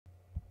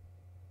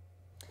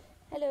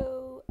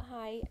Hello,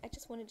 hi. I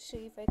just wanted to show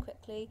you very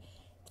quickly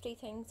three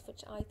things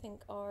which I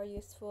think are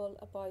useful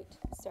about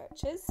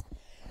searches.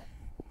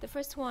 The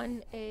first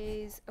one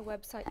is a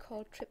website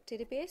called Trip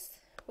Database,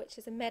 which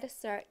is a meta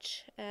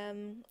search.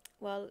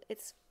 Well,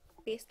 it's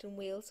based in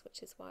Wales,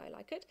 which is why I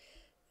like it.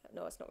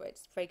 No, it's not right,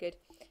 it's very good.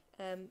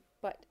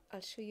 But I'll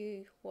show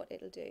you what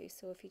it'll do.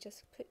 So if you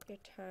just put your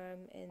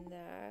term in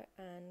there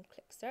and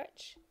click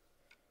search.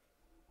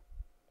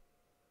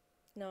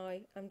 Now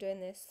I'm doing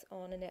this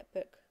on a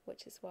netbook,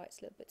 which is why it's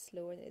a little bit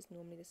slower than it is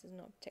normally. This is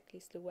not a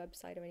particularly slow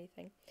website or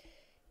anything.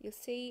 You'll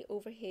see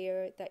over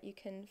here that you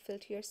can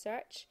filter your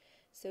search.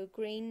 So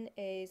green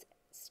is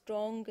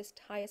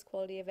strongest, highest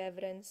quality of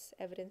evidence,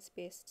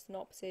 evidence-based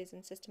synopses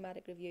and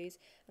systematic reviews,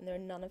 and there are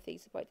none of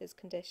these about this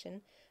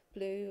condition.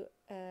 Blue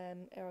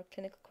are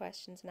clinical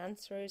questions and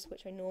answers,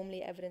 which are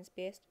normally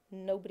evidence-based.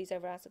 Nobody's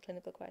ever asked a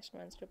clinical question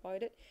or answer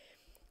about it.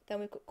 Then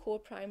we've got core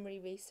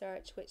primary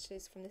research, which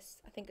is from this,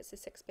 I think it's the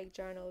 6 big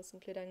journals,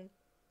 including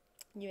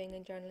New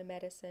England Journal of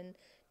Medicine,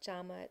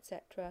 JAMA,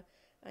 etc.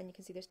 And you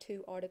can see there's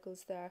 2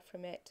 articles there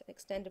from it.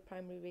 Extended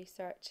primary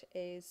research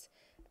is,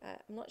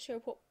 I'm not sure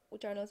what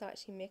journals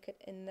actually make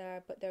it in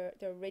there, but they're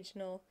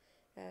original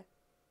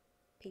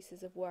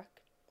pieces of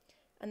work.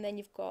 And then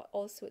you've got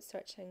also it's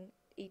searching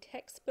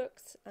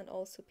e-textbooks and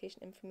also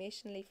patient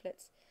information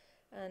leaflets,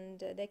 and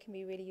they can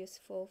be really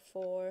useful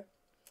for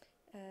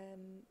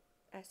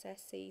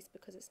SSCs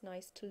because it's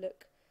nice to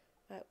look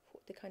at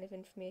the kind of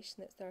information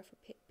that's there for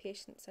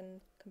patients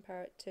and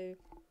compare it to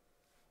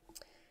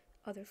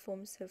other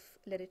forms of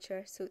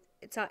literature. So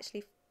it's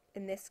actually,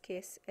 in this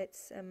case,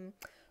 it's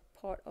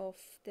part of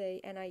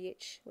the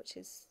NIH, which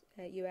is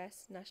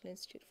US National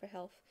Institute for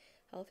Health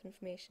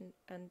Information,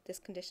 and this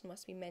condition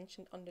must be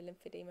mentioned under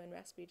lymphedema and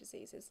respiratory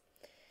diseases.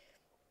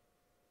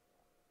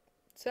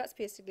 So that's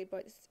basically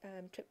about this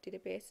Trip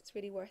Database. It's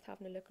really worth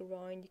having a look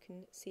around. You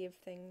can save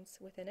things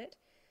within it.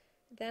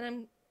 Then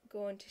I'm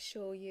going to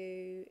show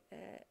you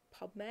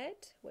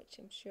PubMed, which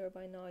I'm sure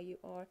by now you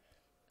are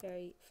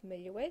very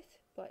familiar with,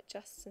 but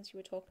just since you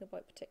were talking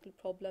about particular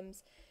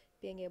problems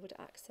being able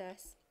to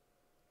access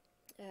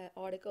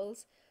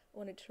articles, I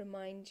wanted to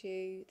remind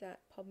you that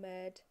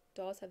PubMed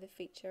does have a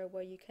feature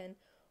where you can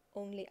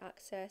only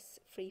access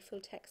free full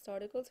text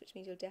articles, which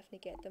means you'll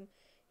definitely get them.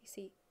 You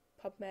see,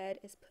 PubMed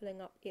is pulling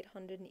up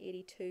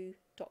 882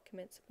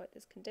 documents about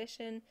this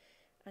condition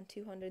and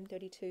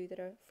 232 that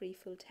are free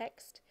full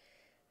text.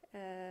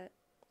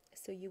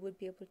 So you would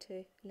be able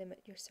to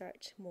limit your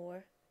search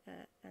more,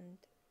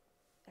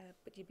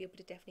 but you'd be able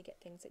to definitely get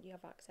things that you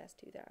have access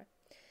to there.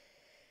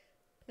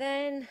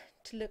 Then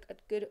to look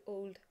at good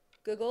old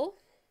Google,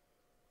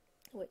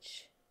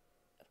 which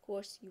of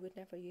course you would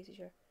never use as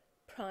your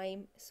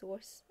prime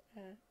source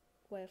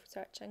way of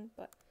searching,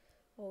 but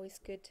always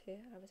good to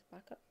have as a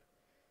backup.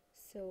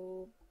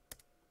 So,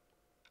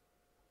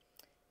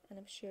 and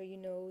I'm sure you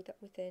know that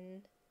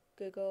within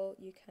Google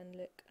you can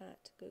look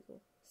at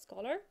Google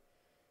Scholar,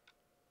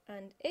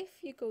 and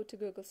if you go to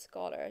Google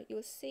Scholar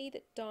you'll see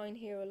that down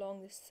here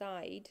along the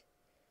side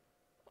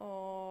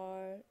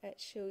it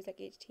shows like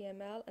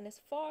HTML, and as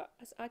far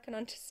as I can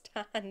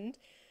understand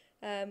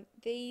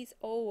these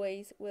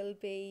always will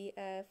be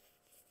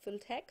full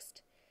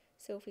text.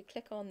 So if we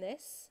click on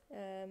this,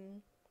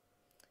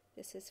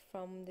 this is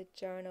from the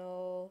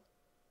journal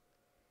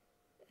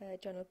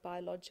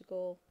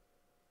Biological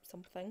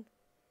something,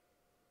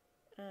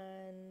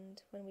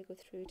 and when we go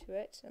through to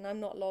it, and I'm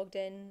not logged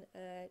in,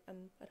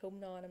 I'm at home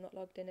now and I'm not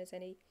logged in as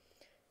any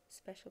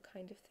special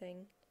kind of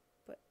thing,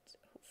 but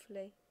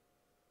hopefully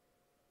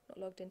not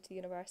logged into the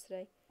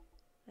university,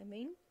 I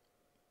mean.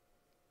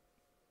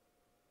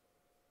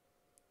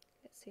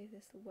 Let's see if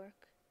this will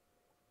work.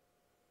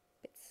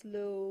 A bit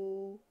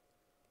slow.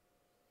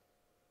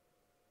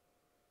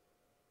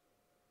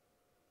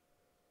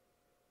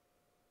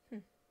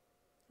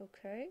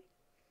 Okay.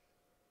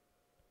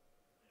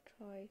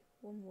 I'll try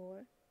one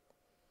more.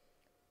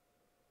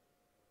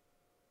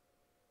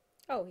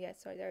 Oh yeah,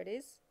 sorry, there it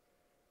is.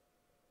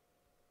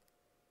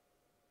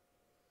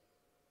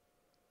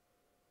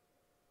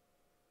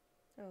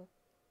 Oh,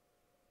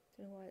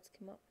 don't know why it's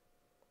come up.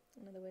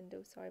 Another window,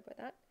 sorry about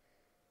that.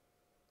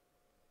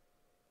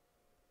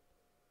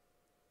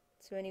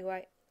 So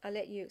anyway, I'll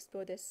let you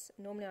explore this.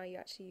 Normally I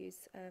actually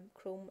use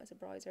Chrome as a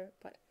browser,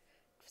 but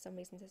for some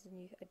reason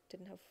I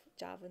didn't have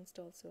Java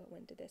installed, so I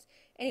went to this.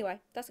 Anyway,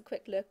 that's a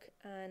quick look,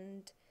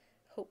 and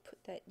hope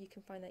that you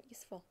can find that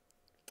useful.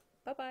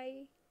 Bye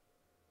bye.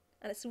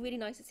 And it's really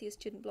nice to see a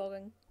student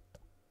blogging.